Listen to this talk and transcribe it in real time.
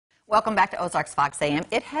Welcome back to Ozarks Fox AM.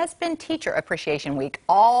 It has been Teacher Appreciation Week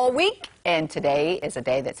all week, and today is a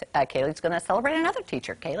day that Kaylee's going to celebrate another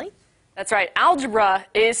teacher. Kaylee? That's right. Algebra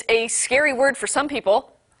is a scary word for some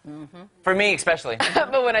people. For me, especially.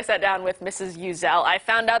 But when I sat down with Mrs. Uzzell, I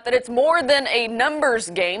found out that it's more than a numbers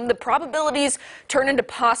game. The probabilities turn into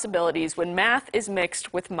possibilities when math is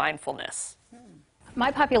mixed with mindfulness. My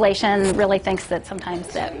population really thinks that sometimes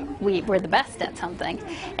that we're the best at something.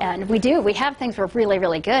 And we do. We have things we're really,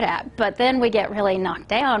 really good at. But then we get really knocked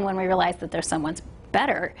down when we realize that there's someone's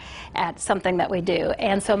better at something that we do.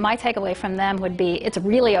 And so my takeaway from them would be it's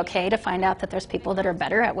really okay to find out that there's people that are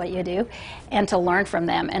better at what you do and to learn from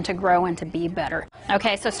them and to grow and to be better.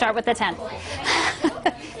 Okay, so start with the 10.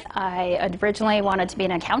 I originally wanted to be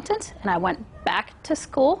an accountant, and I went back to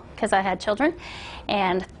school because I had children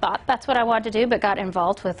and thought that's what I wanted to do, but got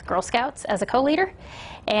involved with Girl Scouts as a co-leader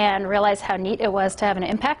and realized how neat it was to have an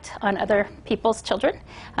impact on other people's children.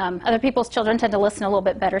 Other people's children tend to listen a little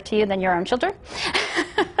bit better to you than your own children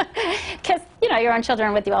because, you know, your own children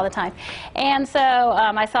are with you all the time. And so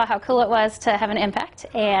I saw how cool it was to have an impact,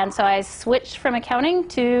 and so I switched from accounting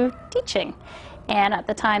to teaching. And at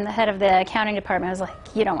the time, the head of the accounting department was like,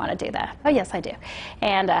 "You don't want to do that." "Oh, yes, I do."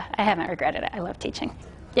 And I haven't regretted it. I love teaching.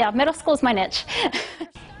 Yeah, middle school is my niche.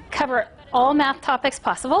 Cover all math topics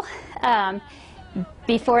possible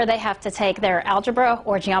before they have to take their algebra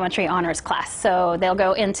or geometry honors class. So they'll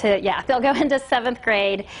go into, they'll go into 7th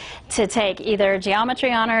grade to take either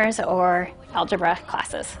geometry honors or algebra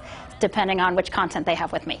classes, depending on which content they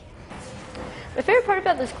have with me. My favorite part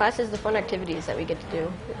about this class is the fun activities that we get to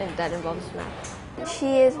do and that involves math.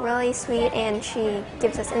 She is really sweet, and she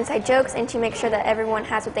gives us inside jokes, and she makes sure that everyone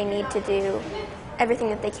has what they need to do everything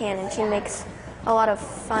that they can, and she makes a lot of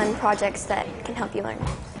fun projects that can help you learn.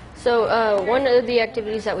 So one of the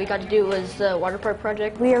activities that we got to do was the water park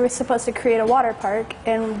project. We were supposed to create a water park,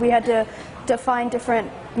 and we had to define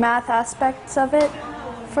different math aspects of it.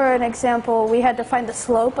 For an example, we had to find the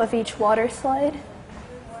slope of each water slide,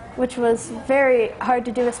 which was very hard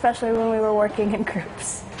to do, especially when we were working in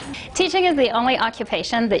groups. Teaching is the only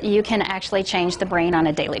occupation that you can actually change the brain on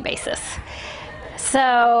a daily basis.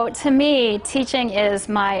 So to me, teaching is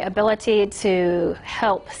my ability to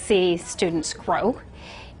help see students grow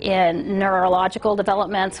in neurological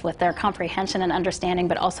developments with their comprehension and understanding,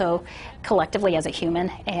 but also collectively as a human,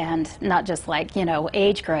 and not just like, you know,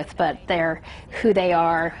 age growth, but who they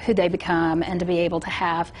are, who they become, and to be able to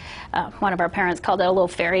have, one of our parents called it a little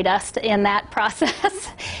fairy dust in that process,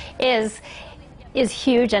 is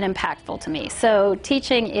huge and impactful to me. So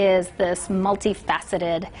teaching is this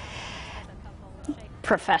multifaceted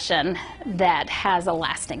profession that has a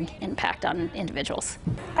lasting impact on individuals.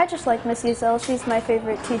 I just like Miss Uzzell. She's my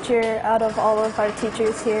favorite teacher out of all of our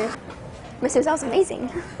teachers here. Miss Uzzell's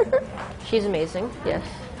amazing. She's amazing, yes.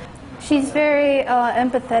 She's very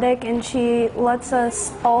empathetic, and she lets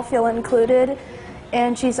us all feel included,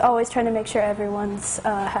 and she's always trying to make sure everyone's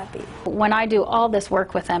happy. When I do all this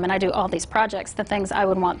work with them and I do all these projects, the things I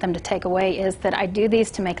would want them to take away is that I do these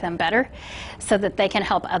to make them better so that they can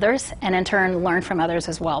help others and in turn learn from others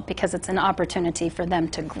as well, because it's an opportunity for them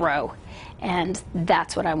to grow. And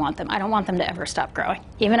that's what I want them. I don't want them to ever stop growing.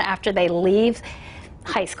 Even after they leave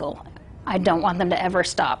high school, I don't want them to ever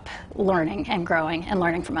stop learning and growing and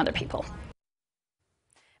learning from other people.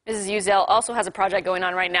 Mrs. Uzzell also has a project going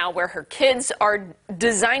on right now where her kids are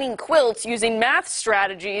designing quilts using math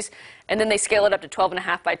strategies, and then they scale it up to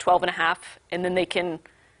 12.5 by 12.5, and then they can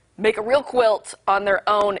make a real quilt on their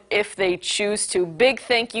own if they choose to. Big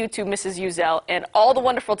thank you to Mrs. Uzzell and all the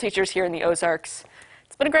wonderful teachers here in the Ozarks.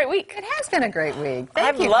 It's been a great week. It has been a great week.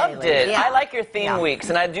 I've loved it. Yeah. I like your theme weeks,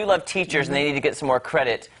 and I do love teachers, and they need to get some more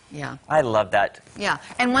credit. Yeah. I love that. Yeah,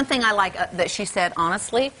 and one thing I like that she said,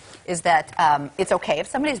 honestly, is that it's okay if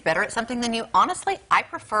somebody's better at something than you. Honestly, I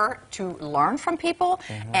prefer to learn from people,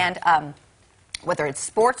 and whether it's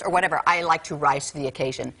sports or whatever, I like to rise to the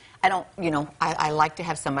occasion. I don't, you know, I like to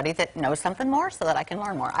have somebody that knows something more so that I can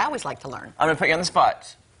learn more. I always like to learn. I'm going to put you on the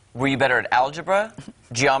spot. Were you better at algebra,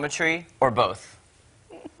 geometry, or both?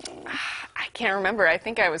 I can't remember. I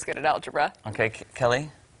think I was good at algebra. Okay,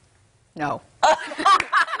 Kelly? No.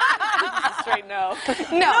 Straight no.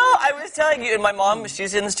 No, I was telling you, and my mom,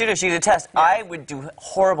 she's in the studio, she did a test. Yeah. I would do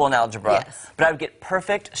horrible in algebra, but I would get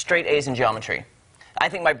perfect straight A's in geometry. I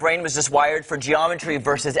think my brain was just wired for geometry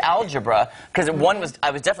versus algebra, because I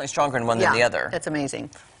was definitely stronger in one than the other. That's amazing.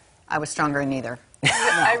 I was stronger in neither.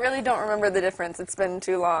 I really don't remember the difference. It's been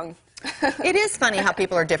too long. It is funny how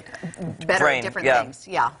people are better at different things.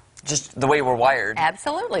 Yeah. Just the way we're wired.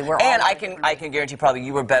 Absolutely. And I can guarantee probably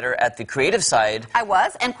you were better at the creative side. I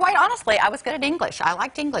was, and quite honestly, I was good at English. I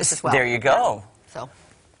liked English as well. There you go. So.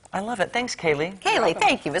 I love it. Thanks, Kallie. Kallie,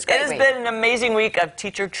 thank you. It was great. It has been an amazing week of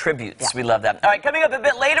teacher tributes. Yeah. We love that. All right, coming up a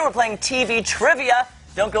bit later, we're playing TV trivia.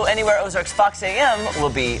 Don't go anywhere. Ozarks Fox AM will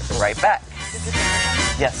be right back.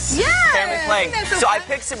 Yes. Yeah. Family playing. So I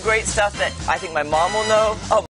picked some great stuff that I think my mom will know. Oh.